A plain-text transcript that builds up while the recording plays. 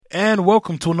And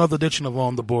welcome to another edition of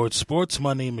On the Board Sports.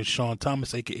 My name is Sean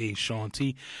Thomas, a.k.a. Sean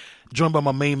T. Joined by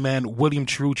my main man, William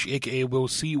Trucci, a.k.a. Will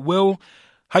C. Will,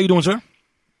 how you doing, sir?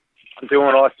 I'm doing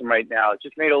awesome right now.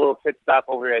 Just made a little pit stop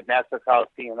over at Nassau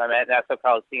Coliseum. I'm at Nassau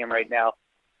Coliseum right now,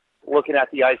 looking at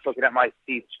the ice, looking at my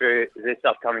seats for this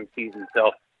upcoming season.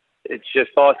 So it's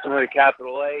just awesome with a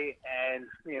capital A. And,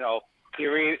 you know, the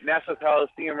arena, Nassau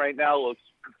Coliseum right now looks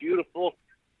beautiful.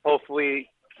 Hopefully,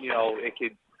 you know, it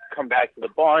could come back to the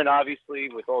barn, obviously,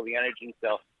 with all the energy.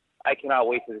 So I cannot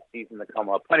wait for the season to come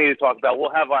up. Plenty to talk about.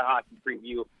 We'll have our hockey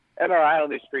preview and our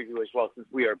Islanders preview as well, since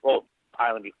we are both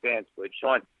Islanders fans. But,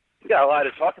 Sean, we got a lot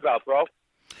to talk about, bro.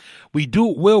 We do.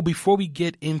 Will, before we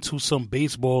get into some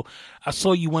baseball, I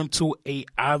saw you went to a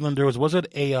Islanders. Was it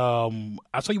a?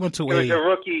 I saw you went to It was a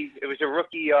rookie. It was a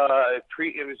rookie.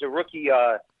 It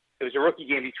was a rookie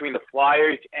game between the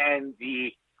Flyers and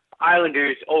the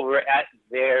Islanders over at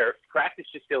their practice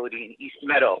facility in East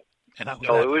Meadow. And it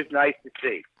was nice to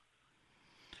see.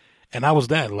 And how was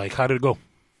that? Like, how did it go?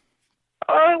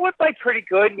 It went like pretty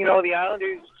good. You know, the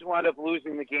Islanders wound up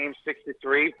losing the game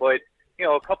 6-3, but you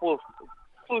know, a couple of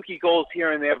fluky goals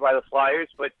here and there by the Flyers.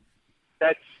 But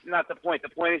that's not the point. The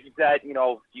point is that, you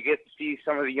know, you get to see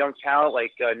some of the young talent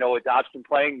like Noah Dobson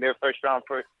playing their first round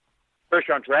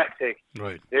draft pick.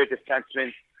 Right. Their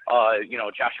defenseman, you know,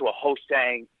 Joshua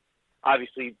Hosang.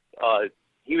 Obviously,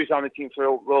 he was on the team for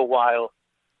a little while,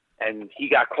 and he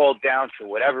got called down for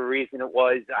whatever reason it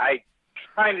was. I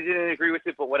kind of didn't agree with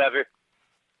it, but whatever.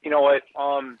 You know what?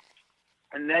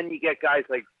 And then you get guys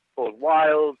like Bode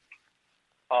Wild.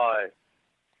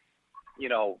 You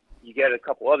know, you get a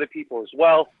couple other people as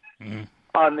well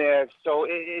on there. So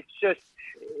it's just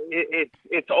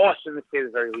it's awesome to say the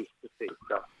very least to see.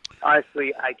 So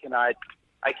honestly, I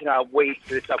cannot wait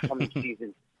for this upcoming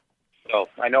season. So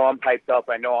I know I'm hyped up.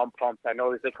 I know I'm pumped. I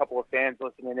know there's a couple of fans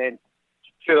listening in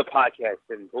to the podcast,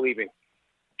 and believe me,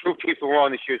 prove people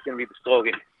wrong this year is going to be the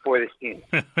slogan for this team.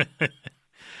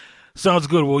 Sounds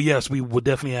good. Well, yes, we will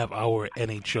definitely have our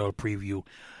NHL preview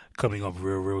coming up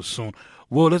real soon.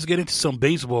 Well, let's get into some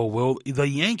baseball. Well, the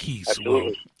Yankees. Absolutely.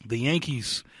 Well, the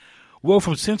Yankees. Well,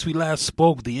 from since we last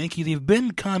spoke, the Yankees, they've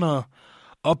been kind of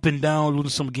up and down, losing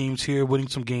some games here, winning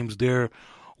some games there.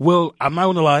 Well, I'm not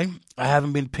going to lie. I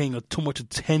haven't been paying too much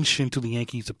attention to the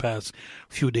Yankees the past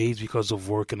few days because of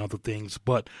work and other things.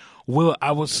 But, well,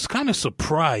 I was kind of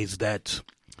surprised that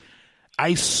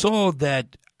I saw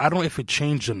that, I don't know if it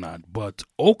changed or not, but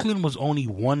Oakland was only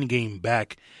one game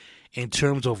back in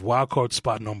terms of wildcard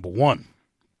spot number one.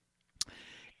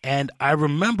 And I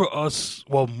remember us,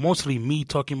 well, mostly me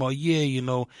talking about, yeah, you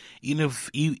know, even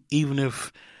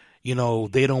if you know,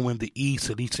 they don't win the East,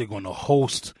 at least they're going to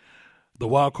host the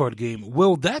wild card game.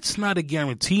 Well, that's not a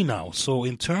guarantee now. So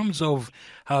in terms of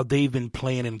how they've been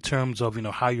playing, in terms of, you know,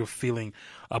 how you're feeling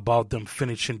about them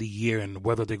finishing the year and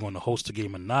whether they're going to host the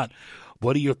game or not,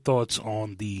 what are your thoughts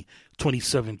on the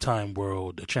 27-time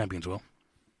world champions, Will?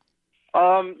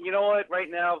 You know what?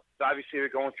 Right now, obviously, they're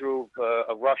going through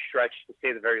a rough stretch, to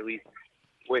say the very least,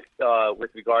 with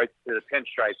regards to the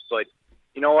pinstripes. But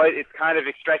you know what? It's kind of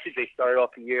expected. They started off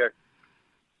the year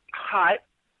hot,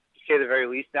 to say the very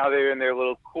least. Now they're in their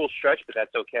little cool stretch, but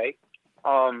that's okay.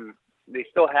 They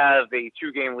still have a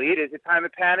 2-game lead. Is it time to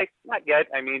panic? Not yet.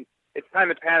 I mean, it's time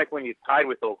to panic when you're tied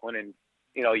with Oakland and,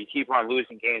 you know, you keep on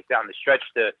losing games down the stretch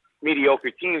to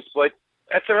mediocre teams. But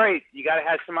that's all right. You got to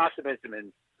have some optimism,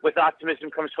 and with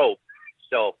optimism comes hope.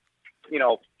 So, you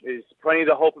know, there's plenty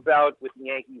to hope about with the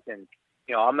Yankees, and,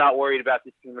 you know, I'm not worried about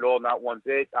this team at all, not one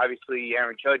bit. Obviously,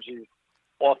 Aaron Judge is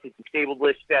off the disabled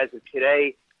list as of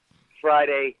today,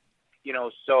 Friday, you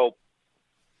know, so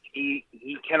he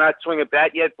cannot swing a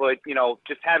bat yet, but, you know,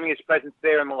 just having his presence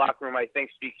there in the locker room, I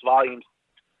think, speaks volumes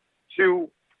to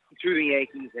the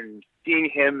Yankees, and seeing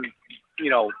him, you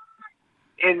know,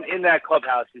 in that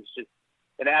clubhouse is just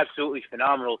an absolutely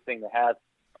phenomenal thing to have.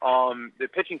 The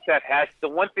pitching staff the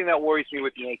one thing that worries me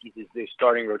with the Yankees is their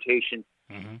starting rotation,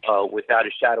 without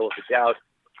a shadow of a doubt.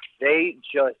 They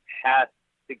just have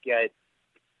to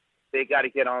got to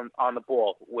get on the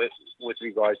ball with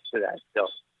regards to that. So,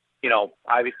 you know,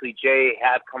 obviously Jay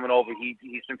Happ coming over, he's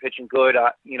been pitching good.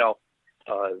 You know,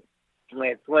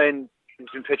 Lance Lynn, he's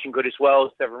been pitching good as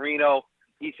well. Severino,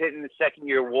 he's hitting the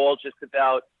second-year wall just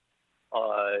about.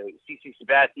 CC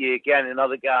Sabathia, again,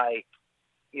 another guy,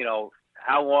 you know,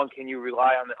 how long can you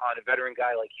rely on a veteran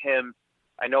guy like him?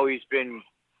 I know he's been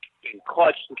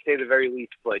clutch, to say the very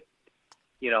least, but,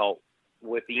 you know,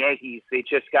 with the Yankees, they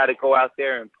just got to go out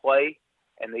there and play,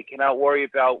 and they cannot worry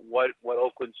about what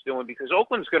Oakland's doing, because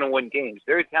Oakland's going to win games.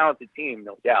 They're a talented team,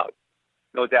 no doubt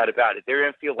about it. Their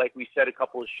infield, like we said a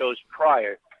couple of shows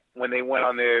prior, when they went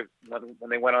on their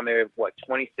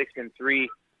 26-3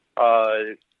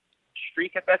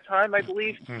 streak at that time, I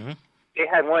believe. Mm-hmm. They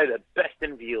had one of the best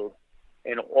infields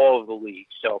in all of the league.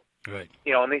 So, right.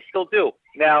 And they still do.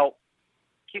 Now,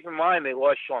 keep in mind they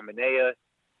lost Sean Manaea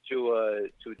to a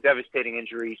devastating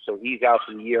injury, so he's out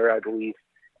for the year, I believe.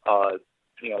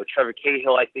 Trevor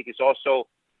Cahill, I think, is also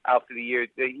out for the year.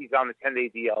 He's on the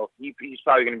 10-day DL. He's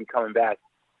probably going to be coming back.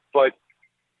 But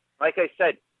like I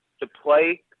said, to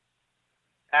play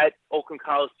at Oakland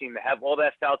Coliseum, to have all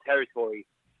that foul territory,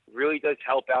 really does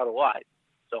help out a lot.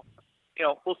 So,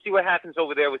 we'll see what happens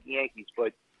over there with the Yankees.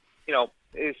 But,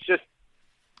 it's just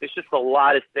a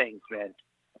lot of things, man,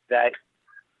 that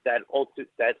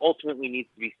ultimately needs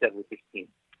to be said with this team.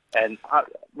 And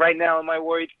right now, am I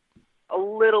worried? A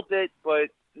little bit, but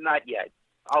not yet.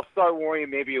 I'll start worrying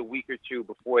maybe a week or two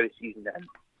before the season ends.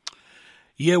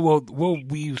 Yeah, well,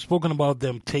 we've spoken about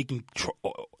them taking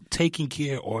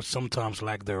care, or sometimes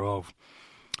lack thereof,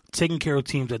 taking care of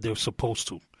teams that they're supposed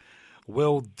to.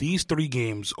 Well, these 3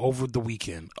 games over the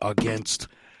weekend against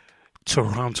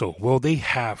Toronto, well, they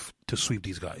have to sweep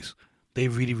these guys. They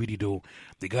really, really do.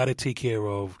 They got to take care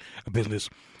of business.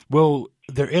 Well,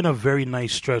 they're in a very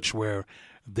nice stretch where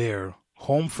they're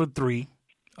home for 3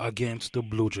 against the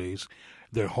Blue Jays.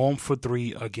 They're home for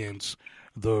 3 against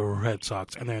the Red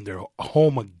Sox, and then they're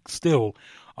home still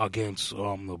against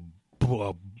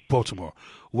Baltimore.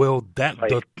 Well,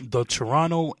 right. the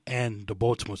Toronto and the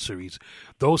Baltimore series,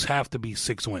 those have to be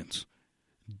 6 wins.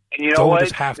 And you know what?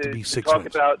 Those have to be 6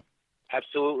 wins.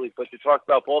 Absolutely, but to talk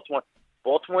about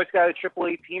Baltimore's got a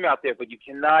AAA team out there, but you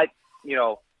cannot,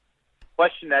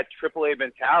 question that AAA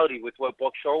mentality with what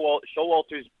Buck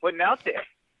Showalter's putting out there.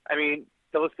 I mean,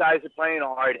 those guys are playing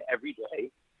hard every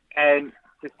day, and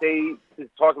to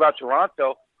talk about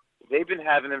Toronto, they've been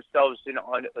having themselves in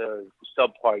a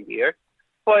subpar year,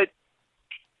 but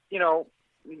the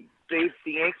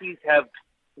Yankees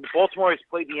Baltimore has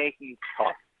played the Yankees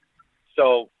tough,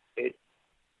 so it's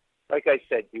like I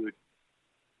said, dude.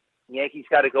 The Yankees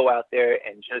got to go out there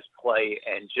and just play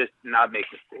and just not make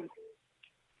mistakes.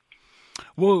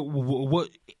 Well, what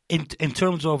in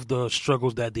terms of the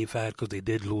struggles that they've had, because they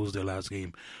did lose their last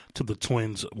game to the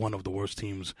Twins, one of the worst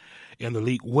teams in the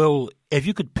league. Well, if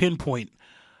you could pinpoint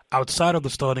outside of the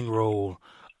starting role,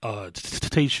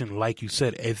 station, like you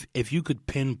said, if you could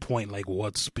pinpoint like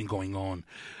what's been going on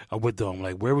with them,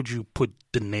 like where would you put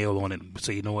the nail on it and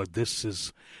say, what, this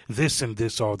and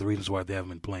this are the reasons why they haven't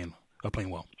been playing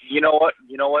well? You know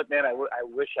what, man? I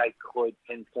wish I could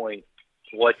pinpoint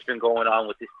what's been going on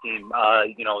with this team.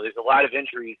 There's a lot of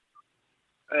injuries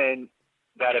and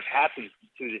that have happened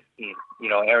to this team.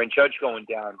 Aaron Judge going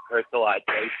down hurts a lot.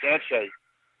 Gary Sanchez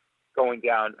going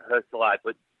down hurts a lot.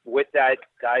 But with that,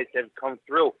 guys have come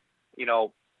through.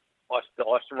 The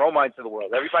Austin Romines of the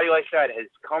world. Everybody like that has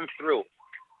come through.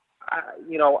 I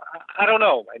don't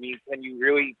know. I mean, can you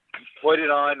really put it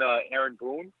on Aaron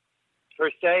Boone? Per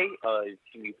se,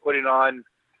 can you put it on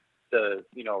the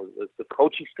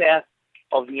coaching staff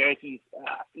of the Yankees?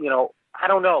 I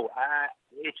don't know.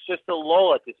 It's just a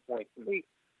lull at this point for me,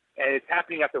 and it's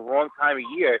happening at the wrong time of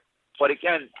year. But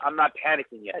again, I'm not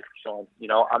panicking yet, Sean.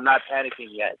 I'm not panicking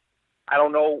yet. I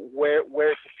don't know where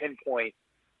to pinpoint,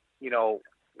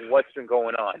 what's been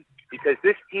going on, because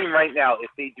this team right now,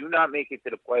 if they do not make it to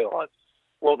the playoffs,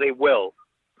 well, they will,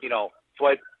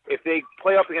 but if they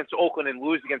play up against Oakland and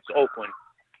lose against Oakland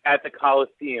at the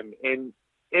Coliseum in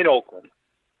Oakland,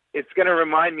 it's going to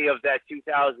remind me of that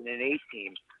 2008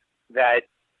 team that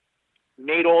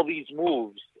made all these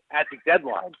moves at the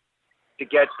deadline to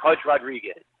get Pudge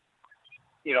Rodriguez,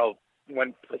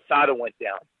 when Posada went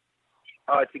down,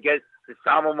 to get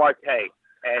Samo Marte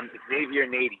and Xavier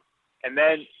Nady, and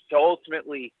then to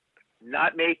ultimately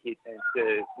not make it and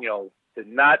to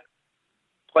not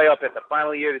play up at the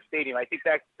final year of the stadium. I think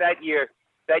that year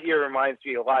reminds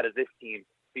me a lot of this team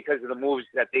because of the moves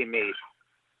that they made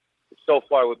so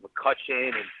far with McCutchen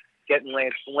and getting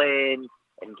Lance Lynn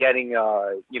and getting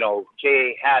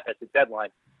J.A. Happ at the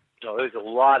deadline. There's a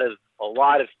lot of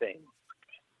things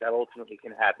that ultimately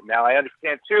can happen. Now I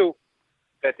understand too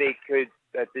that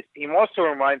this team also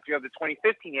reminds me of the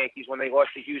 2015 Yankees when they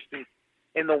lost to Houston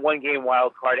in the one-game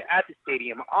wild card at the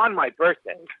stadium on my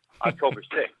birthday, October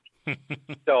 6th.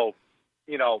 So,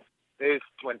 there's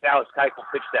when Dallas Keuchel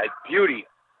pitched that beauty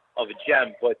of a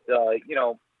gem. But,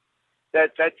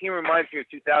 that team reminds me of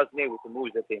 2008 with the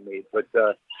moves that they made. But,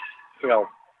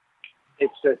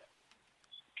 it's just,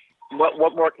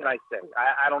 what more can I say?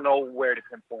 I don't know where to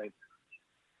pinpoint,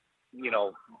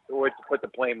 or to put the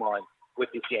blame on with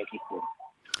this Yankees team.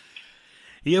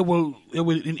 Yeah, well,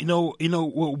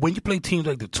 well, when you play teams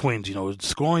like the Twins,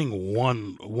 scoring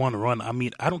one run. I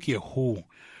mean, I don't care who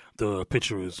the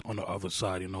pitcher is on the other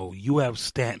side. You have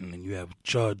Stanton and you have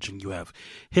Judge and you have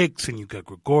Hicks and you got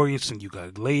Gregorius and you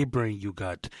got Labor and you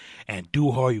got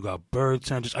Andujar, you got Bird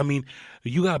Sanchez. I mean,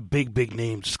 you got big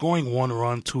names scoring one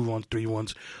run, two runs, three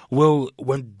runs. Well,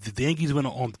 when the Yankees went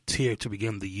on the tear to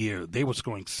begin the year, they were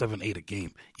scoring 7, 8 a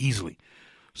game easily.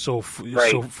 Right. So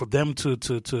for them to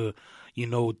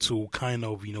kind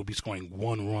of be scoring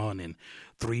one run and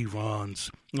three runs,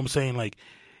 I'm saying, like,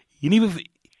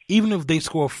 even if they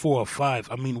score 4 or 5,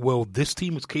 I mean, well, this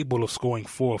team is capable of scoring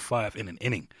 4 or 5 in an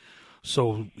inning.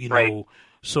 So Right.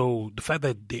 so the fact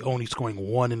that they only scoring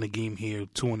one in the game here,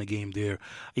 two in the game there,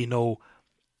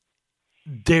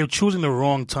 they're choosing the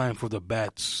wrong time for the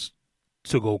bats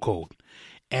to go cold.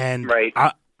 And Right.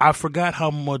 I forgot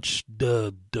how much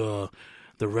the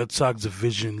Red Sox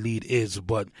division lead is,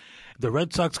 but the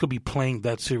Red Sox could be playing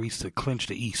that series to clinch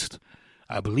the East.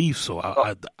 I believe so.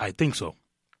 I think so.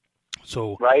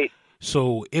 So Right.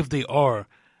 so if they are,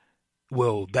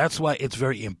 well, that's why it's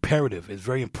very imperative. It's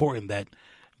very important that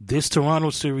this Toronto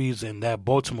series and that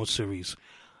Baltimore series,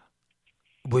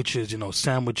 which is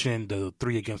sandwiching the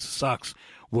three against the Sox,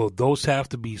 well, those have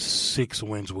to be 6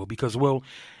 wins, well, because, well,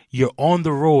 you're on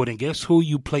the road, and guess who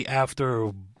you play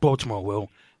after Baltimore? Well,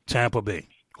 Tampa Bay,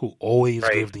 who always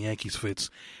Right. give the Yankees fits,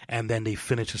 and then they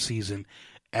finish the season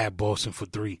at Boston for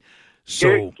 3. Give,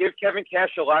 So, give Kevin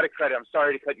Cash a lot of credit. I'm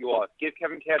sorry to cut you off. Give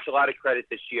Kevin Cash a lot of credit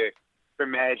this year for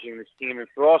managing this team and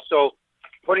for also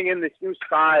putting in this new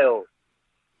style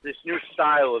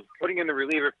of putting in the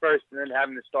reliever first and then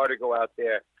having the starter go out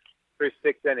there for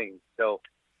 6 innings. So,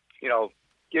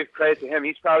 give credit to him.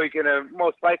 He's probably going to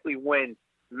most likely win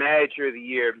Manager of the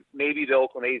Year. Maybe the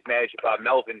Oakland A's manager, Bob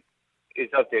Melvin, is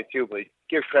up there too, but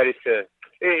give credit to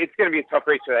 – it's going to be a tough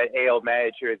race for that AL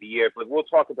Manager of the Year, but we'll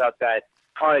talk about that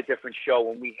on a different show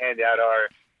when we hand out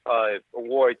our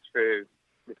awards for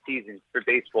the season for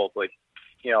baseball. But,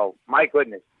 my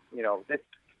goodness,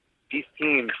 these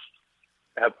teams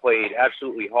have played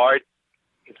absolutely hard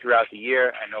throughout the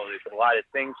year. I know there's a lot of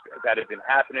things that have been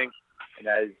happening and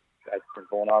that's been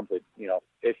going on, but,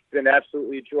 it's been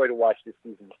absolutely a joy to watch this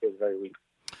season, to say the very least.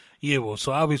 yeah, well,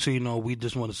 so obviously, we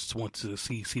just want to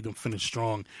see them finish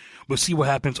strong. We'll see what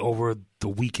happens over the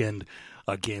weekend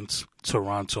against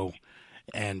Toronto,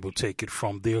 and we'll take it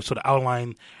from there. So to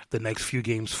outline the next few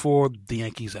games for the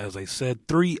Yankees, as I said,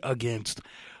 3 against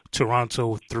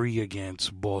Toronto, 3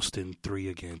 against Boston, 3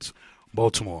 against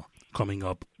Baltimore coming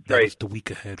up. That Right. is the week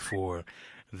ahead for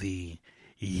the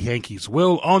Yankees.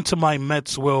 Well, on to my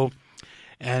Mets, Will.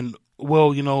 And,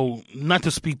 well, not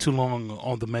to speak too long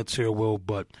on the Mets here, Will,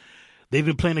 but they've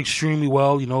been playing extremely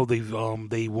well.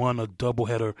 They won a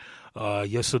doubleheader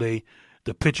yesterday.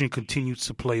 The pitching continues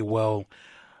to play well.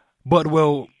 But,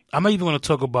 well, I'm not even going to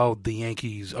talk about the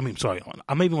Yankees. I'm not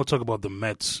even going to talk about the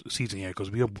Mets season here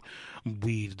because we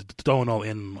don't know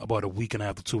in about a week and a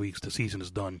half to 2 weeks the season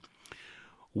is done.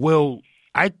 Well,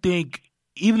 I think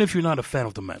even if you're not a fan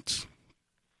of the Mets,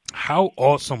 how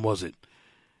awesome was it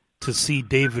to see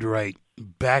David Wright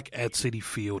back at Citi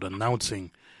Field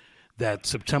announcing that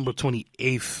September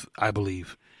 28th, I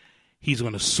believe, he's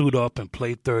going to suit up and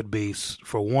play third base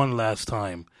for one last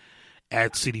time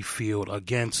at Citi Field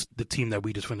against the team that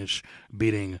we just finished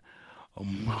beating,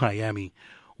 Miami.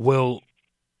 Well,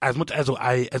 as much as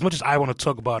I want to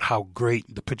talk about how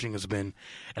great the pitching has been,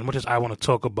 as much as I want to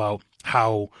talk about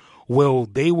how well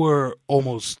they were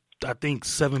almost, I think,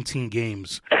 17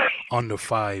 games under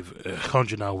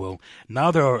 500 now. Well,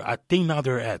 I think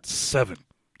they're at 7.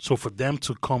 So for them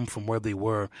to come from where they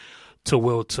were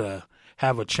to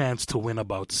have a chance to win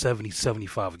about 70,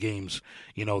 75 games,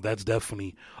 that's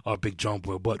definitely a big jump.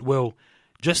 Will. But, Will,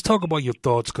 just talk about your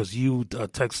thoughts because you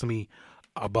texted me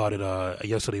about it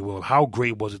yesterday, Will. How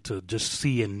great was it to just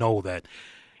see and know that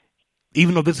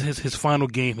even though this is his final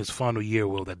game, his final year,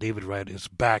 Will, that David Wright is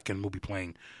back and will be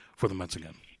playing for the Mets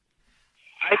again?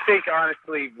 I think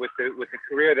honestly, with the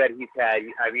career that he's had,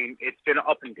 I mean, it's been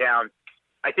up and down.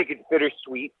 I think it's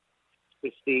bittersweet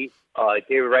to see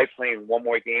David Wright playing one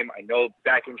more game. I know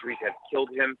back injuries have killed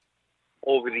him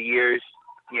over the years,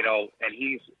 and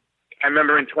I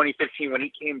remember in 2015 when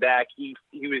he came back, he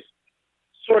was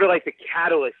sort of like the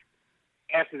catalyst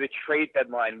after the trade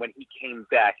deadline when he came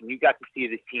back, and you got to see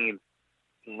the team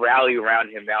rally around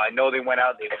him. Now, I know they went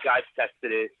out, they got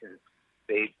Cespedes, and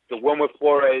the Wilmer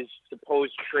Flores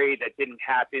supposed trade that didn't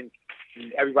happen,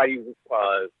 and everybody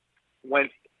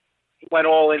went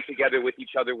all in together with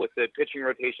each other with the pitching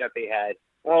rotation that they had,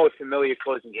 all with familiar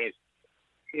closing games.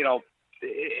 It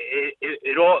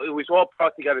was all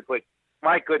brought together, but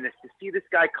my goodness, to see this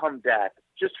guy come back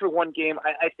just for one game,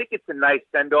 I think it's a nice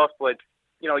send-off, but,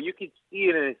 you could see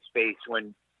it in his face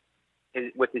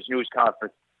with his news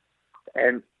conference.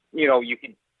 And, you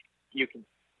can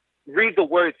read the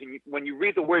words, and when you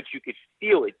read the words, you could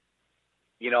feel it.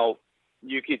 You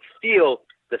could feel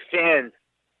the fans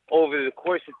over the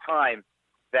course of time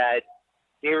that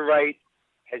David Wright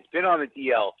has been on the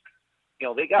DL.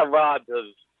 They got robbed of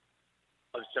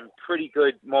some pretty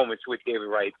good moments with David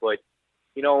Wright, but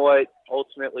you know what?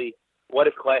 Ultimately, what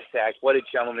a class act, what a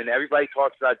gentleman. Everybody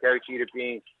talks about Derek Jeter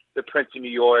being the Prince of New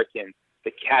York and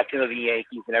the captain of the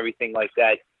Yankees and everything like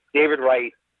that. David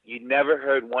Wright, you never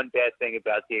heard one bad thing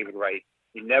about David Wright.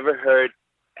 You never heard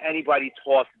anybody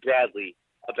talk badly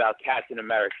about Captain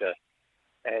America.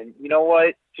 And you know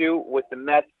what, too, with the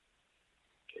Mets,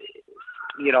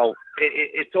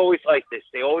 it's always like this.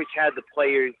 They always had the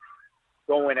players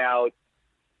going out,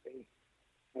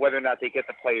 whether or not they get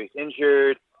the players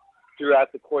injured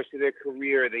throughout the course of their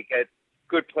career, they get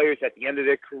good players at the end of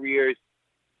their careers.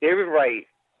 David Wright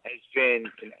has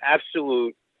been an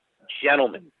absolute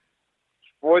gentleman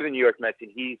for the New York Mets,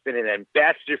 and he's been an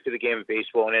ambassador for the game of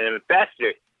baseball and an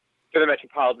ambassador for the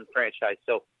Metropolitan franchise.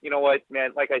 So, you know what,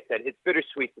 man, like I said, it's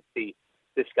bittersweet to see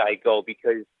this guy go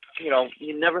because,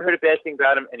 you never heard a bad thing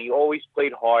about him, and he always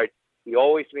played hard. He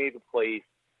always made the plays,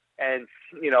 and,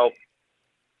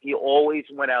 he always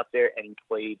went out there and he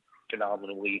played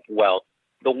phenomenally well.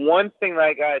 The one thing that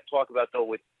I got to talk about, though,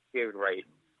 with David Wright,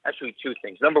 actually two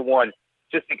things. Number one,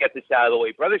 just to get this out of the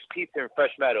way, Brothers Pizza in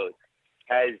Fresh Meadows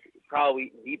has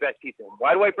probably the best pizza.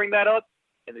 Why do I bring that up?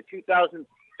 In the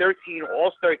 2013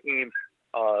 All-Star Game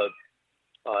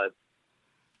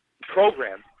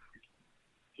program,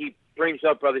 he brings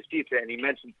up Brothers Pizza, and he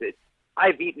mentions it.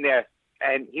 I've eaten there,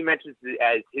 and he mentions it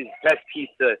as his best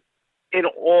pizza in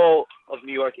all of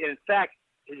New York. And in fact,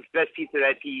 his best pizza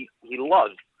that he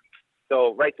loves.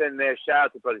 So right then and there, shout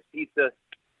out to Brothers Pizza.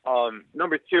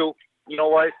 Number two, you know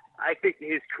what? I think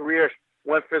his career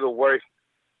went for the worst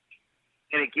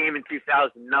in a game in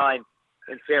 2009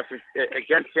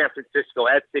 against San Francisco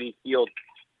at Citi Field,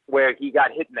 where he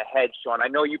got hit in the head, Sean. I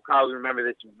know you probably remember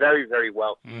this very, very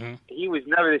well. Mm-hmm. He was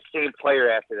never the same player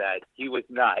after that. He was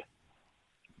not.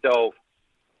 So,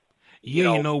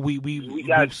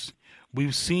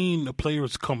 we've seen the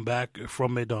players come back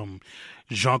from it.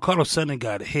 Giancarlo Stanton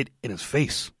got hit in his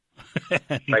face,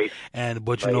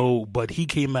 but he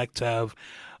came back to have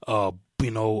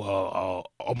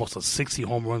almost a 60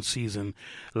 home run season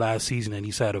last season, and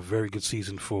he's had a very good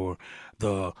season for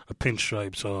the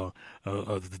Pinstripes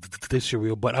this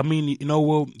year. But I mean,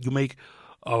 you make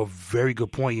a very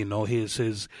good point. You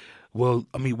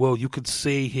could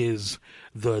say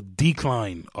the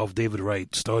decline of David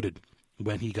Wright started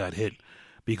when he got hit,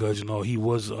 because he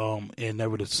was and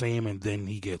never the same, and then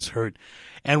he gets hurt.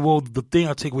 And the thing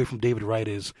I take away from David Wright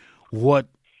is what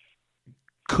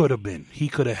could have been. He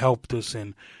could have helped us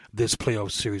in this playoff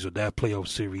series or that playoff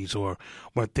series, or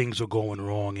when things are going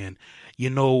wrong. And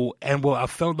I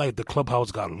felt like the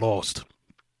clubhouse got lost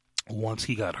once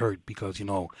he got hurt, because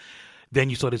then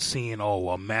you started seeing,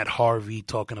 Matt Harvey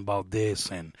talking about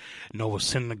this, and Noah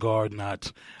Syndergaard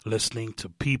not listening to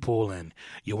people, and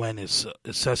Yoenis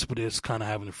Cespedes kind of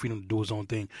having the freedom to do his own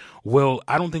thing. Well,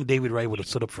 I don't think David Wright would have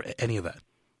stood up for any of that.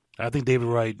 I think David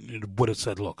Wright would have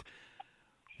said, look,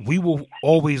 we will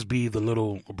always be the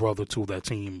little brother to that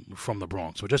team from the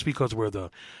Bronx. So just because we're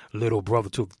the little brother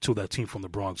to that team from the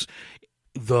Bronx,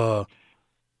 the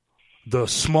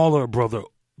smaller brother,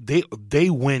 they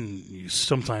win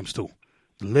sometimes too.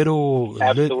 Little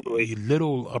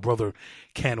brother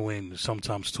can win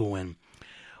sometimes too. And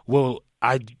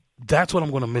that's what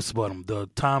I'm going to miss about him. The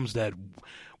times that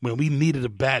when we needed a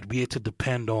bat, we had to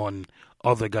depend on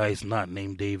other guys not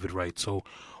named David Wright. So,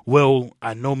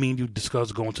 I know me and you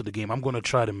discussed going to the game. I'm going to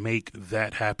try to make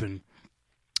that happen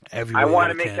everywhere. I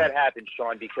want to make that happen,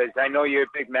 Sean, because I know you're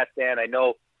a big Mets fan. I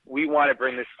know we want to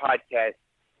bring this podcast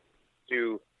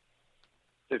to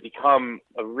become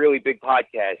a really big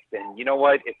podcast. And you know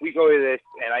what? If we go to this,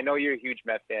 and I know you're a huge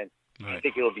Mets fan, right, I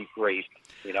think it'll be great.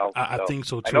 I think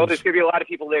so too. I know there's going to be a lot of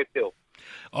people there too.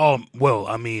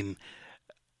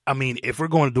 I mean, if we're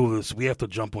going to do this, we have to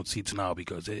jump on seats now,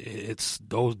 because it's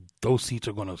those seats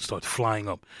are going to start flying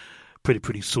up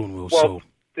pretty soon, Will. So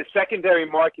the secondary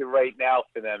market right now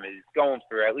for them is going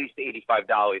for at least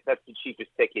 $85. That's the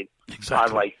cheapest ticket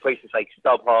on places like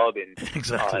StubHub and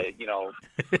exactly.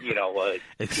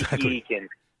 Geek and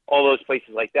all those places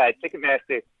like that.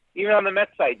 Ticketmaster, even on the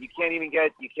Mets site, you can't even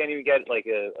get like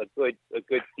a good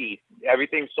seat.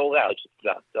 Everything's sold out.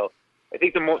 So I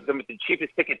think the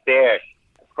cheapest ticket there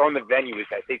from the venue is,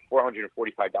 I think,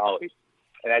 $445.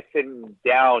 and that's sitting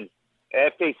down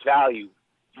at face value,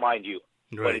 mind you,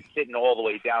 but it's sitting all the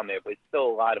way down there. But it's still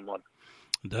a lot of money.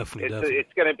 Definitely.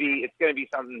 It's gonna be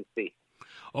something to see.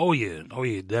 Oh yeah,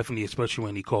 definitely. Especially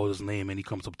when he calls his name and he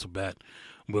comes up to bat.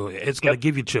 Well, it's gonna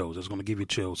give you chills. It's gonna give you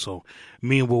chills. So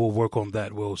me and Will will work on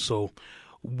that. Will. So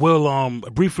Will,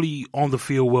 briefly on the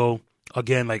field. Will,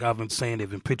 again, like I've been saying, they've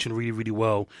been pitching really, really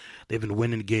well. They've been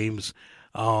winning games.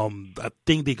 I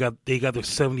think they got their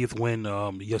 70th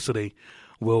win yesterday.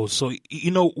 Will. So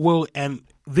Will, and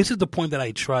this is the point that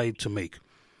I tried to make.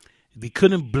 They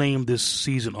couldn't blame this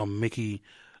season on Mickey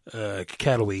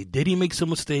Callaway. Did he make some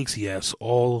mistakes? Yes.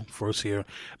 All first-year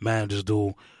managers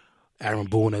do. Aaron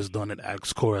Boone has done it.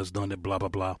 Alex Cora has done it. Blah, blah,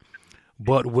 blah.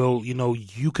 But, Will,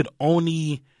 you could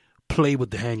only play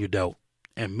with the hand you're dealt.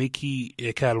 And Mickey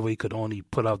Callaway could only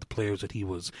put out the players that he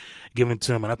was given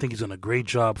to him. And I think he's done a great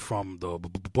job from the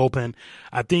bullpen.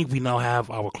 I think we now have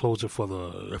our closer for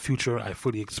the future. I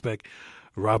fully expect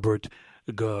Robert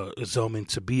Zellman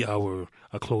to be our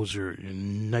closer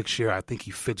next year. I think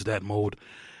he fits that mold,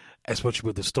 especially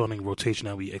with the starting rotation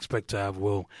that we expect to have.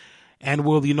 Will,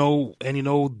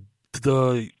 the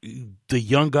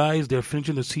young guys, they're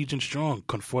finishing the season strong.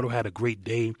 Conforto had a great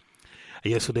day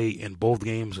yesterday in both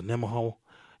games. Nemaho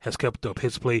has kept up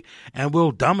his play, and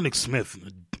Dominic Smith,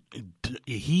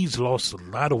 he's lost a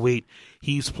lot of weight.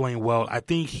 He's playing well. I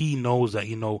think he knows that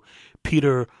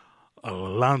Peter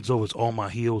Alonso is on my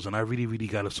heels, and I really, really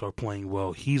got to start playing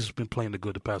well. He's been playing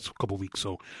the past couple of weeks.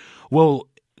 So,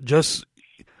 just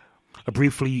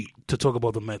briefly to talk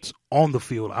about the Mets on the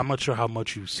field. I'm not sure how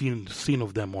much you've seen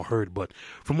of them or heard, but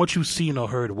from what you've seen or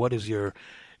heard, what is your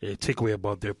takeaway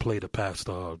about their play the past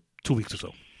 2 weeks or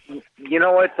so? You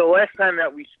know what? The last time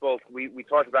that we spoke, we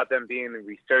talked about them being the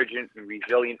resurgent and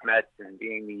resilient Mets and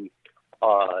being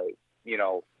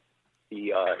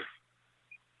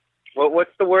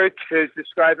what's the word to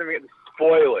describe them?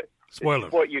 Spoiler.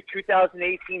 Your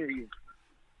 2018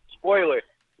 spoiler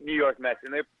New York Mets,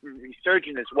 and they're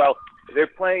resurgent as well. They're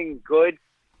playing good.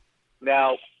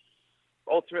 Now,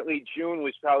 ultimately, June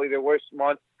was probably their worst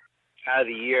month out of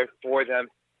the year for them,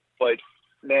 but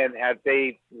man, have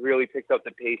they really picked up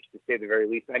the pace, to say the very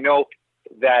least. I know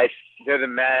that they're the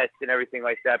Mets and everything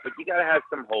like that, but you got to have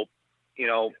some hope.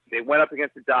 They went up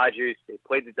against the Dodgers. They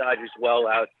played the Dodgers well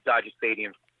out at Dodger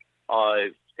Stadium.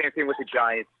 Same thing with the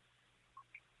Giants.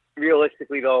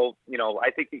 Realistically, though, I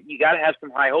think that you got to have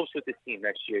some high hopes with this team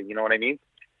next year. You know what I mean?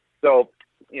 So,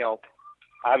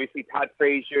 obviously Todd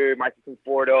Frazier, Michael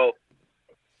Conforto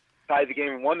tied the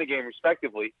game and won the game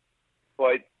respectively.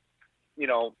 But,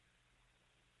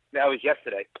 that was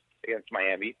yesterday against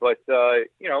Miami. But,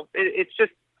 it's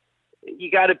just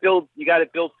you got to build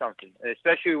something, and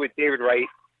especially with David Wright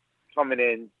coming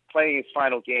in, playing his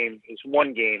final game, his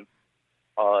one game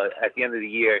at the end of the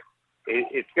year.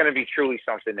 It's going to be truly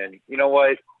something, and you know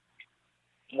what?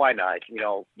 Why not? You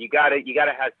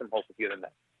gotta have some hope with you in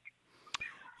that.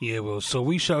 Yeah, well, so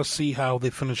we shall see how they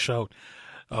finish out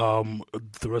the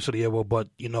rest of the year. Well, but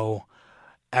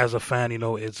as a fan,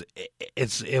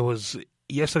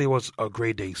 yesterday was a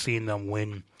great day seeing them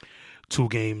win 2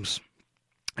 games,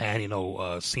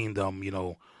 and seeing them,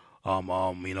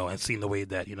 and seeing the way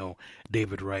that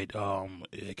David Wright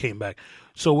came back.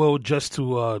 So, just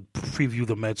to preview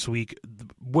the Mets week,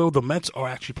 the Mets are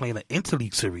actually playing an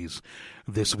interleague series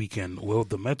this weekend.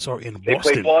 The Mets are in Boston. They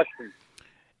play Boston,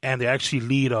 and they actually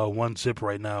lead 1-0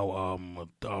 right now.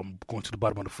 Going to the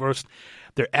bottom of the first,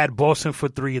 they're at Boston for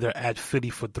 3, they're at Philly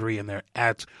for 3, and they're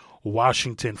at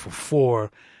Washington for 4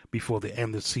 before they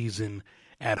end the season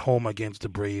at home against the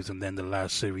Braves, and then the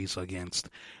last series against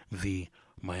the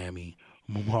Miami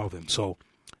Marlins. So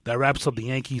that wraps up the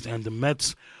Yankees and the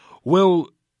Mets. Well,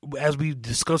 as we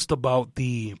discussed about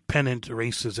the pennant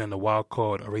races and the wild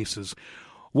card races,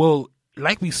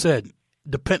 like we said,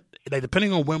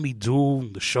 depending on when we do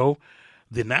the show,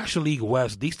 the National League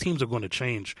West, these teams are going to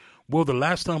change. The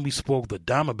last time we spoke, the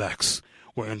Diamondbacks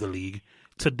were in the league.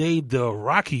 Today, the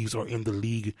Rockies are in the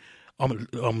league.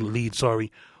 Lead.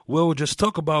 Sorry. Just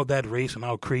talk about that race and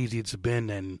how crazy it's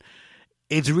been, and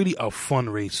it's really a fun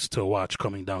race to watch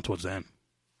coming down towards the end.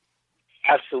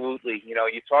 Absolutely.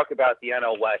 You talk about the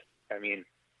NL West. I mean,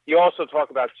 you also talk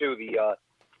about too the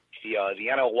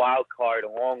NL wild card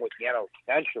along with the NL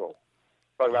Central.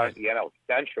 Talk about the NL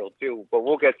Central too, but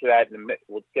we'll get to that in a minute.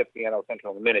 We'll get to the NL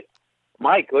Central in a minute.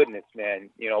 My goodness,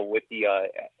 man! With the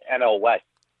NL West,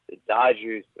 the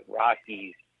Dodgers, the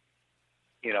Rockies,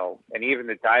 and even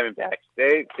the Diamondbacks,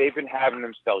 they've been having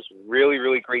themselves really,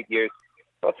 really great years.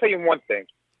 I'll tell you one thing,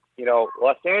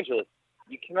 Los Angeles,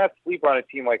 you cannot sleep on a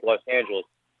team like Los Angeles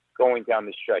going down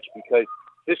the stretch, because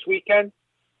this weekend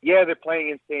Yeah, they're playing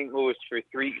in St. Louis for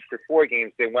 4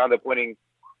 games. They wound up winning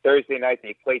Thursday night.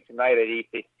 They play tonight at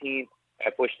 8:15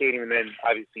 at Busch Stadium, and then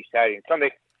obviously Saturday and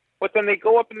Sunday. But then they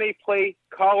go up and they play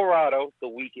Colorado the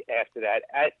week after that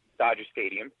at Dodger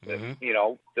Stadium.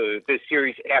 Mm-hmm. The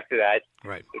series after that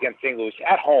Right. against St. Louis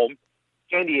at home,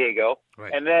 San Diego,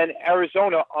 Right. and then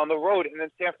Arizona on the road, and then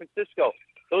San Francisco.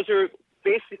 Those are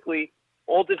basically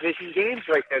all division games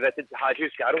right there that the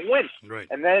Dodgers got to win. Right.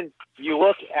 And then you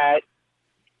look at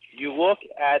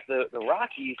the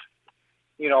Rockies.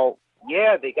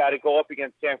 Yeah, they got to go up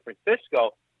against San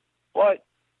Francisco, but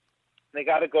they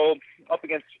got to go up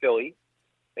against Philly.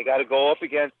 They got to go up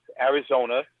against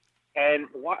Arizona. And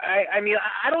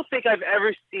I don't think I've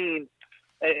ever seen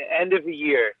an end of the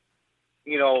year,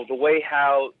 the way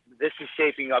how this is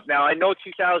shaping up. Now, I know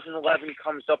 2011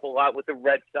 comes up a lot with the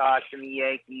Red Sox and the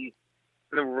Yankees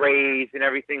and the Rays and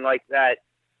everything like that.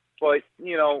 But,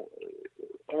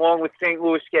 along with St.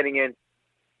 Louis getting in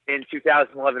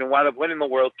 2011 and wound up winning the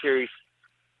World Series.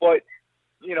 But,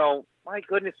 my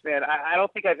goodness, man, I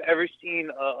don't think I've ever seen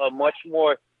a much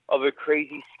more of a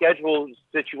crazy schedule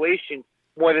situation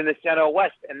more than the NL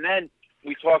West. And then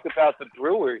we talk about the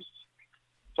Brewers.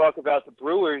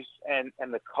 And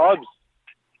the Cubs.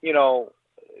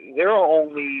 They're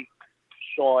only,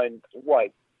 Sean,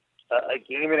 a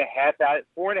game and a half out,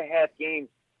 4.5 games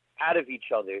out of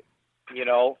each other.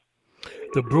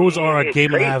 The Brewers are a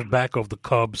game crazy. and a half back of the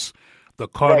Cubs. The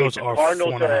Cardinals right, are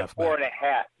Cardinals 4.5 back.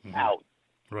 4.5 out.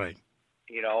 Right.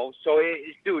 So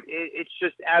it's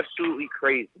just absolutely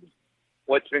crazy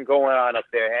what's been going on up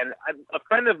there. And a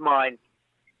friend of mine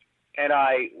and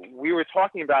we were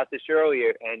talking about this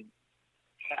earlier, and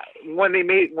when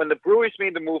the Brewers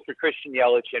made the move for Christian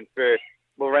Yelich and for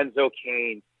Lorenzo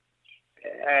Cain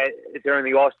during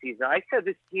the offseason, I said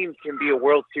this team can be a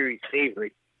World Series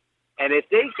favorite. And if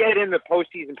they get in the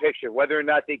postseason picture, whether or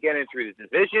not they get in through the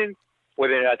division,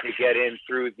 whether or not they get in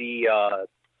through the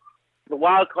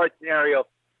wild card scenario,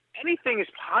 anything is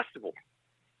possible.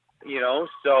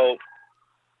 So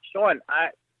Sean,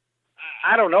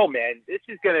 I don't know, man. This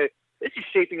is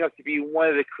shaping up to be one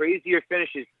of the crazier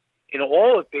finishes in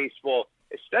all of baseball,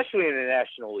 especially in the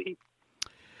National League.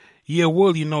 Yeah,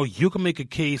 well, you can make a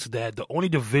case that the only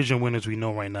division winners we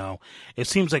know right now, it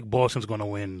seems like Boston's going to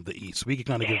win the East. We could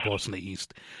kind of give Boston the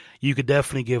East. You could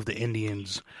definitely give the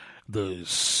Indians the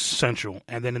Central.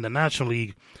 And then in the National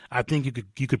League, I think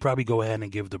you could probably go ahead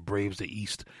and give the Braves the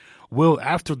East. Well,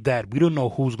 after that, we don't know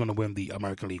who's going to win the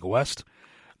American League West,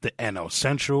 the NL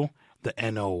Central, the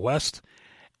NL West.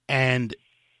 And,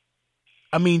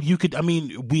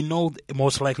 we know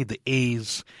most likely the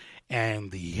A's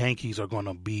and the Yankees are going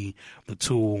to be the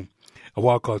two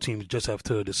wildcard teams. Just have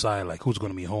to decide who's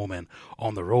going to be home and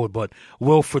on the road. But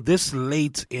for this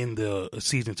late in the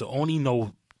season to only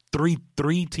know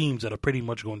three teams that are pretty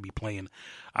much going to be playing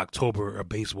October or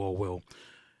baseball,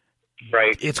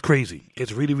 right? It's crazy.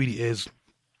 It really, really is.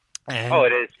 And,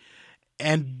 it is.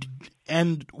 And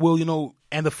and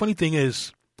the funny thing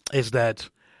is that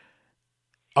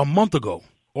a month ago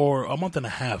or a month and a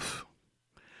half,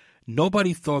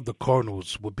 nobody thought the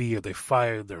Cardinals would be here. They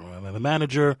fired their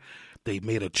manager. They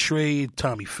made a trade.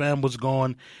 Tommy Pham was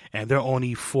gone, and they're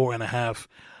only 4.5.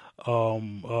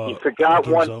 You forgot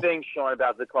one thing, Sean,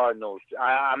 about the Cardinals.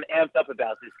 I'm amped up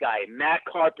about this guy, Matt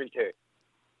Carpenter.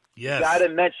 Yes. You got to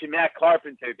mention Matt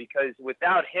Carpenter because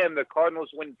without him, the Cardinals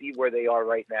wouldn't be where they are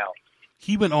right now.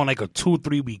 He went on a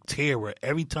 2-3 week tear where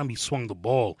every time he swung the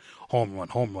ball, home run,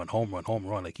 home run, home run, home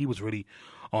run. He was really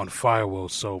on fire.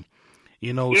 So,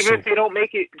 even if they don't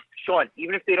make it, Sean,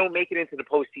 even if they don't make it into the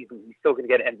postseason, he's still going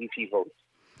to get MVP votes.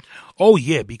 Oh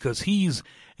yeah, because he's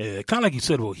kind of like you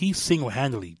said. Well, he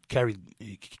single-handedly carried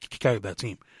that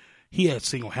team. He had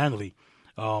single-handedly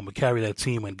carried that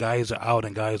team when guys are out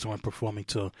and guys aren't performing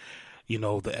to,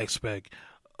 the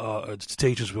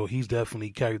expectations. He's definitely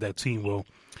carried that team.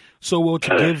 So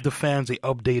to give the fans a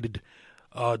updated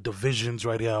divisions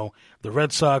right now, the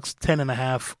Red Sox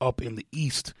 10.5 up in the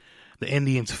East. The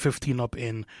Indians 15 up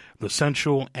in the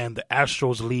Central, and the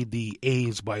Astros lead the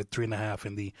A's by 3.5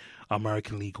 in the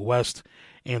American League West.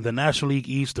 In the National League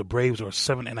East, the Braves are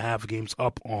 7.5 games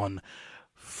up on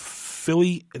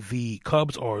Philly. The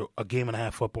Cubs are a game and a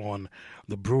half up on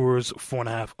the Brewers,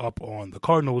 4.5 up on the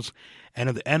Cardinals. And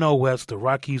in the NL West, the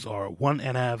Rockies are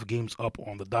 1.5 games up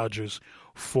on the Dodgers,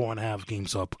 4.5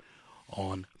 games up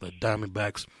on the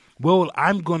Diamondbacks. Well,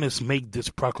 I'm going to make this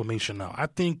proclamation now. I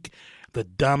think the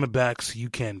Diamondbacks, you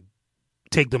can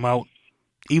take them out,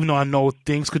 even though I know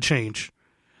things could change.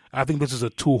 I think this is a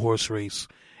 2-horse race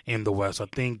in the West. I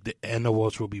think the NL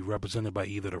West will be represented by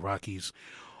either the Rockies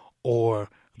or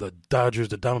the Dodgers.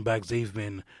 The Diamondbacks, they've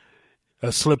been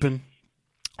slipping.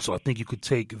 So I think you could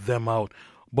take them out.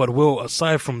 But, Will,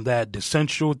 aside from that, the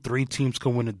Central, 3 teams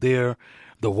can win it there.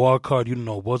 The wild card, you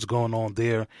know what's going on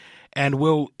there. And,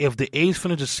 Will, if the A's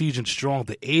finish the season strong,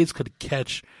 the A's could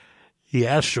catch the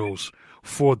Astros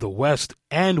for the West.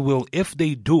 And, Will, if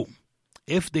they do,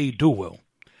 Will,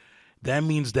 that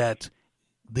means that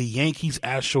the Yankees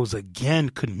Astros again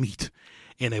could meet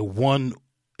in a one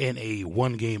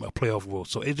game a playoff world.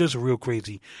 So it's just real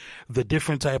crazy the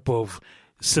different type of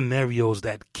scenarios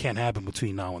that can happen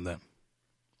between now and then.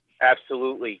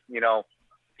 Absolutely. You know,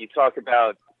 you talk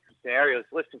about scenarios.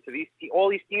 Listen, to all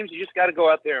these teams, you just got to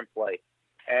go out there and play.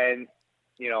 And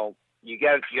you know, you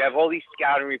have all these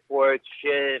scouting reports,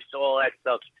 shifts, all that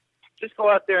stuff. Just go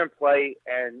out there and play,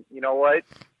 and you know what?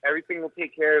 Everything will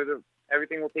take care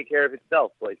of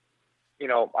itself. But you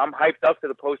know, I'm hyped up for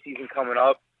the postseason coming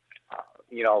up.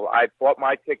 You know, I bought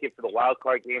my ticket for the wild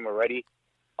card game already.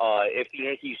 If the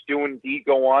Yankees do indeed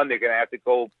go on, they're going to have to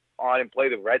go on and play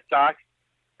the Red Sox.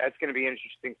 That's going to be an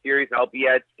interesting series. I'll be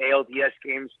at ALDS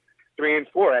games 3 and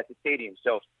 4 at the stadium.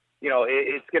 So, you know,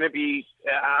 it's going to be.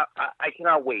 I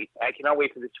cannot wait. I cannot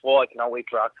wait for this fall. I cannot wait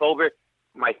for October.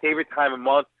 My favorite time of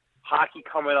month. Hockey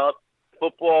coming up,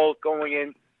 football going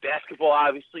in, basketball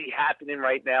obviously happening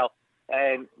right now,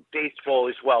 and baseball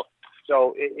as well.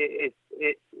 So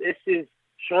this is,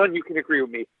 Sean, you can agree with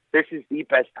me. This is the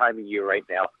best time of year right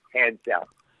now, hands down.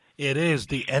 It is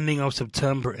the ending of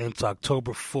September into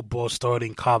October. Football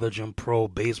starting, college and pro,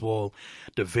 baseball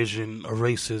division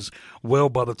races. Well,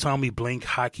 by the time we blink,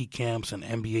 hockey camps and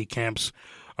NBA camps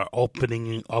are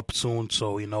opening up soon.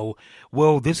 So, you know,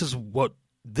 well, this is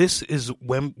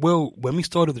when we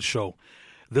started the show.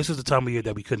 This is the time of year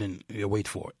that we couldn't wait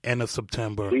for. End of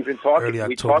September, early October.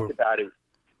 We talked about it.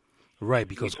 Right,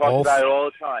 because we talk about it all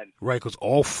the time. Right, because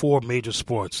all 4 major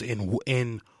sports in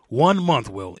 1 month,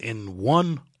 Will, in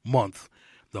 1 month,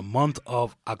 the month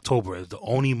of October is the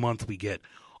only month we get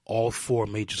all 4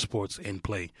 major sports in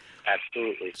play.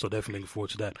 Absolutely. So definitely looking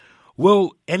forward to that.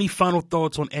 Will, any final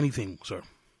thoughts on anything, sir?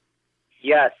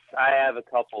 Yes, I have a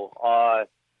couple.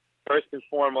 First and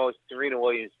foremost, Serena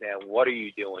Williams, man, what are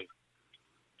you doing?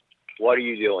 What are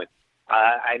you doing?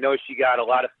 I know she got a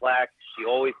lot of flack. She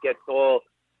always gets all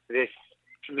this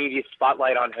media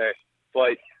spotlight on her,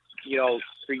 but you know,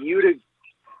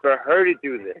 for her to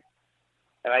do this,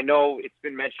 and I know it's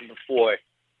been mentioned before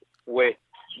with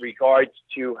regards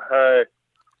to her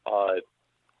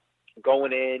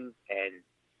going in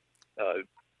and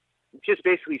just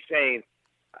basically saying,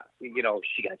 you know,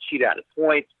 she got cheated out of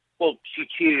points. Well, she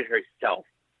cheated herself.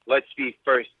 Let's be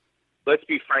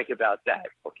frank about that,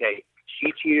 okay?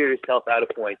 She cheated herself out of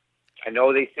points. I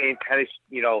know they say in tennis,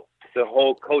 you know, the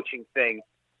whole coaching thing,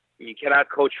 you cannot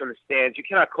coach from the stands. You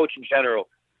cannot coach in general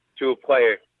to a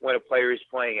player when a player is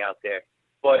playing out there.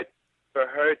 But for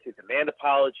her to demand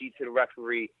apology to the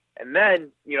referee, and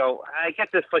then, you know, I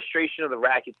get the frustration of the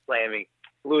racket slamming,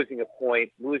 losing a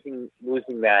point, losing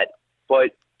that.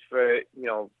 But for, you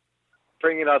know,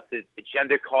 bringing up the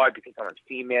gender card because I'm a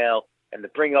female, and to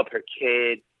bring up her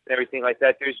kid and everything like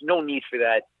that, there's no need for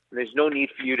that. And there's no need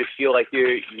for you to feel like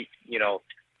you're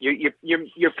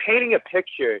painting a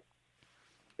picture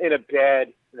in a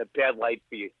bad light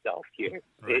for yourself here.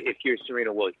 Right. If you're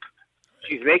Serena Williams,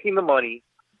 she's making the money,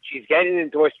 she's getting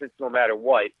endorsements no matter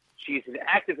what. She's an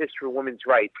activist for women's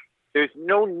rights. There's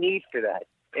no need for that,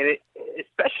 and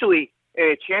especially in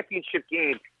a championship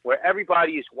game where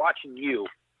everybody is watching you,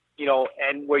 you know,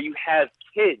 and where you have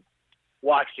kids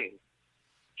watching,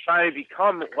 trying to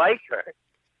become like her.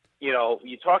 You know,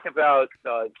 you talk about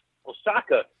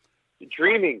Osaka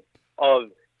dreaming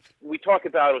of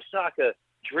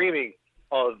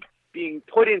being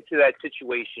put into that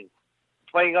situation,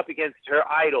 playing up against her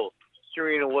idol,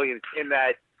 Serena Williams, in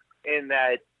that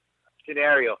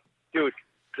scenario. Dude,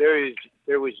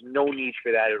 there was no need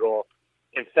for that at all.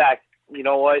 In fact, you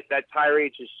know what? That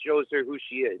tirade just shows her who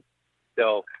she is.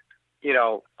 So, you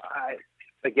know,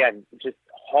 again, just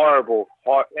horrible.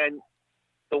 And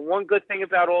the one good thing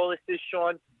about all this is,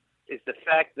 Sean, is the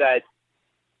fact that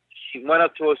she went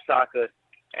up to Osaka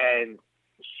and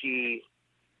she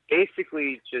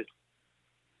basically just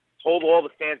told all the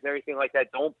fans and everything like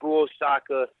that, don't boo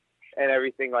Osaka and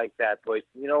everything like that. But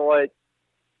you know what?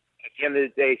 At the end of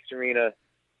the day, Serena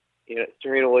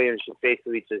Williams just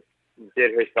basically just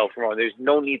did herself wrong. There's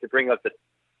no need to bring up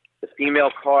the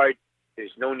female card.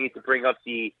 There's no need to bring up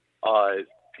the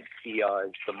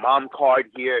mom card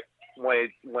here when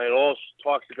it all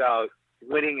talks about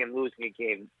winning and losing a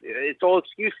game. It's all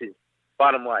excuses.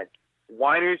 Bottom line,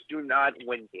 whiners do not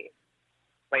win games.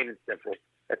 Plain and simple.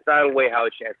 That's not a way how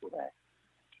it chances that.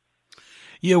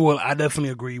 Yeah, well, I definitely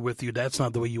agree with you. That's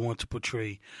not the way you want to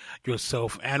portray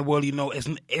yourself. And well,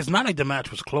 it's not like the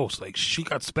match was close. Like she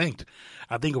got spanked.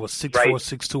 I think it was 6-4, Right.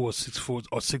 6-2, or 6-4,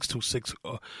 or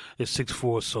 6-2,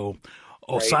 6-4. So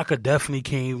Right. Osaka definitely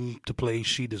came to play.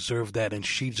 She deserved that, and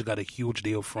she just got a huge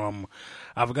deal from.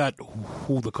 I forgot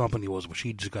who the company was, but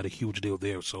she just got a huge deal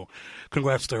there. So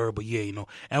congrats to her. But yeah,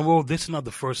 and well, this is not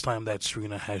the first time that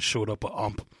Serena has showed up a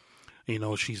ump.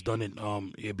 She's done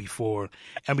it before,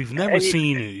 and we've never And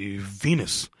seen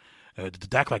Venus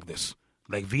act like this.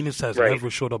 Like Venus has right. never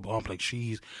showed up ump. Like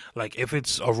she's like if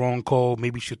it's a wrong call,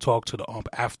 maybe she'll talk to the ump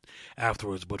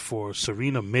afterwards. But for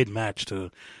Serena mid match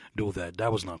to do that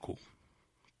was not cool.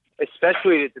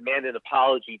 Especially to demand an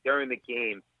apology during the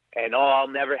game, and I'll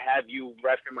never have you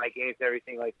referee my games and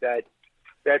everything like that.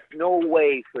 That's no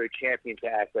way for a champion to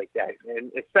act like that,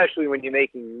 and especially when you're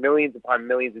making millions upon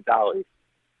millions of dollars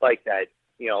like that.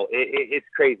 It's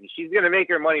crazy. She's going to make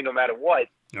her money no matter what.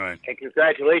 All right. And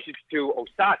congratulations to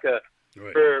Osaka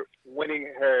Right. for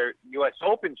winning her U.S.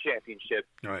 Open championship.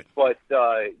 All right. But,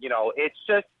 it's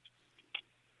just,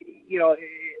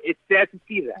 it's sad to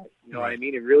see that. You know what I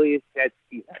mean? It really is sad to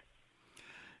see that.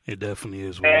 It definitely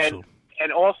is.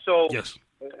 And also, yes.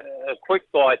 A quick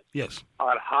thought Yes.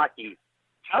 on hockey.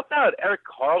 How about Erik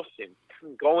Karlsson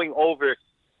going over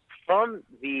from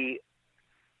the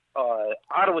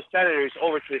Ottawa Senators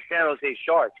over to the San Jose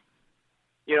Sharks?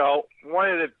 One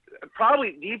of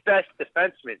probably the best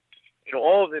defensemen in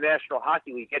all of the National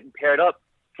Hockey League, getting paired up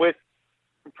with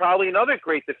probably another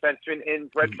great defenseman in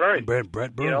Brett Burns. Brett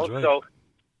Burns, right. So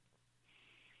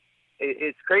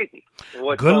it's crazy.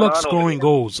 Good luck scoring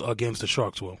goals against the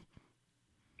Sharks, Will.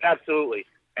 Absolutely.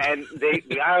 And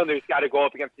the Islanders got to go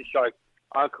up against the Sharks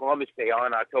on Columbus Day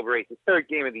on October 8th, the third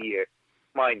game of the year,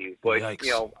 mind you. But,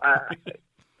 Yikes.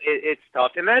 it's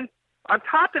tough. And then on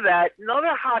top of that,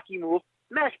 another hockey move,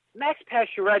 Max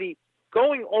Pacioretty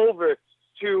going over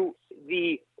to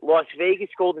the Las Vegas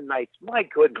Golden Knights. My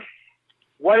goodness.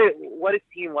 What a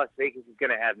team Las Vegas is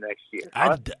going to have next year.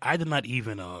 Huh? I did not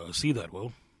even see that,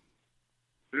 Will.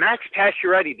 Max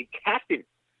Pacioretty, the captain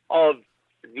of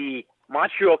the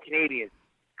Montreal Canadiens,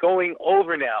 going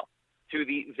over now to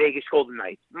the Vegas Golden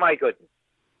Knights. My goodness.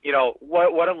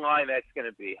 What a line that's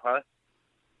going to be, huh?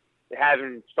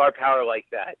 Having star power like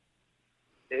that.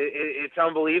 It's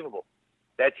unbelievable.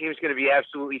 That team's going to be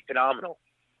absolutely phenomenal.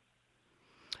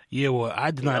 Yeah, well,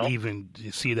 I did not even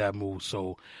see that move,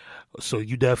 so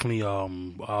you definitely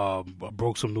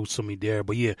broke some news to me there.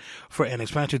 But yeah, for an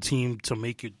expansion team to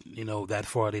make it, that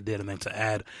far they did, and then to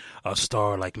add a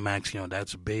star like Max,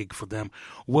 that's big for them.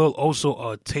 Well,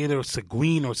 also Taylor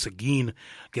Seguin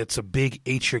gets a big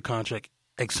 8-year contract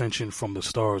extension from the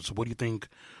Stars. What do you think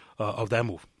of that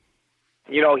move?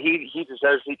 He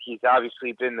deserves it. He's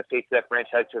obviously been the face of that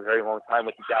franchise for a very long time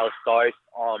with the Dallas Stars.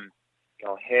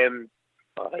 Him,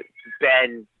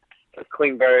 Ben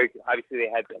Klingberg. Obviously, they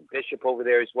had Ben Bishop over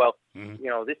there as well.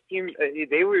 Mm-hmm. This team,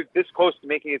 they were this close to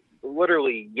making it,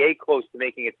 literally yay close to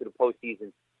making it to the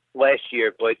postseason last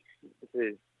year, but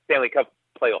the Stanley Cup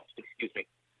playoffs, excuse me.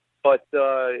 But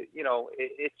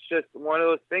it's just one of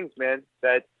those things, man.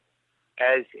 That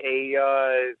as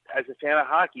a fan of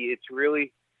hockey, it's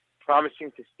really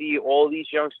promising to see all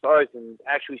these young stars and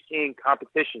actually seeing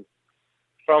competition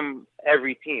from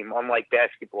every team, unlike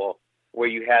basketball, where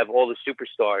you have all the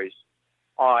superstars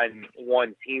on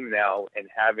one team now and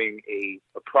having a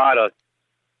product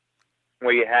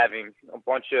where you're having a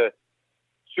bunch of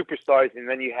superstars and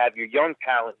then you have your young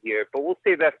talent here. But we'll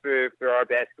save that for our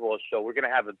basketball show. We're going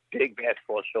to have a big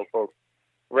basketball show, folks,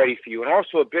 ready for you. And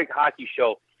also a big hockey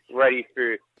show ready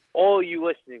for all you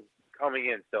listening coming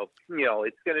in. So,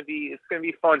 it's going to be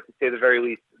fun, to say the very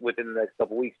least, within the next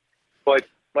couple weeks. But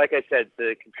like I said,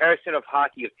 the comparison of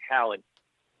hockey of talent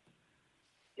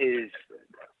is,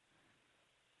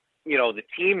 the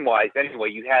team-wise anyway,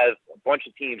 you have a bunch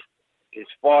of teams, is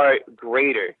far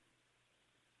greater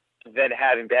than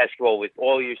having basketball with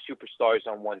all your superstars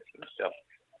on one team. So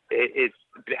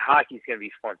hockey's going to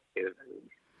be fun, to say the very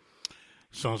least.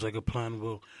 Sounds like a plan,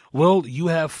 Will. Well, you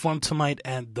have fun tonight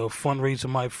at the fundraiser,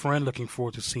 my friend. Looking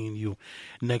forward to seeing you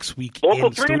next week Local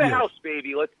in 3 studio. in the house,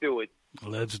 baby. Let's do it.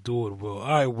 Let's do it, Will. All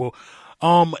right, Will.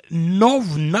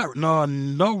 Nothing.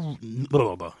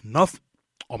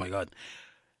 Oh my God.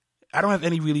 I don't have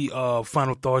any really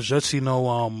final thoughts. Just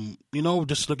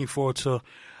just looking forward to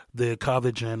the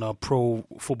college and pro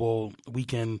football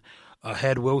weekend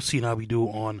ahead. We'll see how we do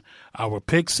on our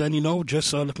picks, and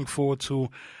just looking forward to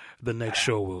the next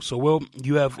show, Will. So, Will,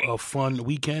 you have a fun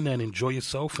weekend and enjoy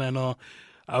yourself, and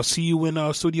I'll see you in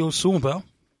our studio soon, pal.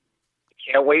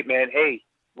 Can't wait, man. Hey,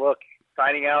 look,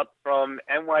 signing out from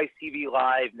NYCB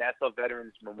Live, Nassau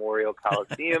Veterans Memorial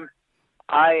Coliseum.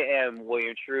 I am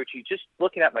William Cherucci. Just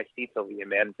looking at my seats over here,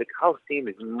 man, the Coliseum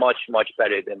is much, much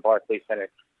better than Barclays Center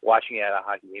watching it at a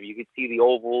hockey game. You can see the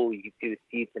oval, you can see the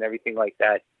seats and everything like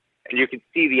that, and you can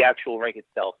see the actual rink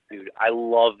itself, dude. I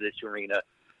love this arena.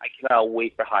 I cannot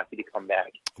wait for hockey to come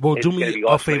back. Well, It's do gonna me be a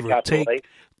awesome in favor. Capital Lake.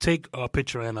 Take a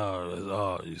picture and I'll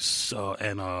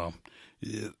so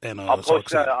post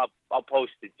say- it. I'll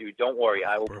post it, dude. Don't worry,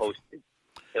 I will Perfect. post it.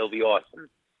 It'll be awesome.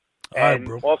 All right, And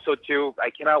bro. also, too,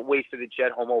 I cannot wait for the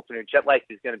Jet home opener. Jet Life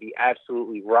is going to be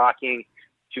absolutely rocking,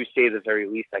 to say the very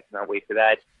least. I cannot wait for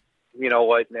that. You know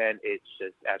what, man? It's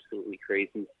just absolutely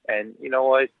crazy. And you know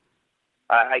what?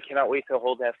 I cannot wait to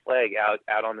hold that flag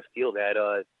out on the field at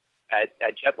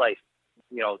Jet Life,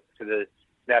 you know, to the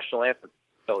national anthem.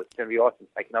 So it's going to be awesome.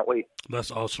 I cannot wait.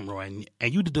 That's awesome, Ryan.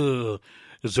 And you deserve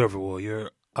it. Well,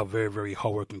 you're a very, very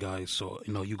hardworking guy. So,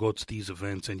 you know, you go to these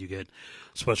events and you get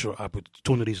special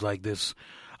opportunities like this.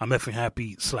 I'm definitely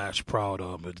happy / proud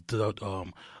of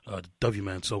the W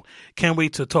man. So can't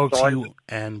wait to talk to Sean- you,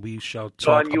 and we shall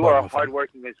talk Sean, you about are it, my friend.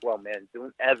 hardworking as well, man.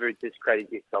 Don't ever discredit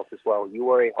yourself as well. You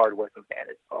are a hardworking man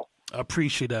as well. I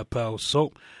appreciate that, pal.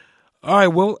 So, all right,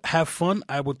 well, have fun.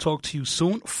 I will talk to you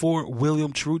soon. For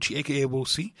William Cherucci, a.k.a. Will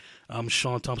C, I'm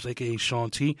Sean Thompson, a.k.a. Sean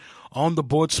T, on the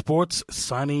Board Sports,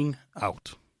 signing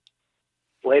out.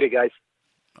 Later, guys.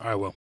 All right, well.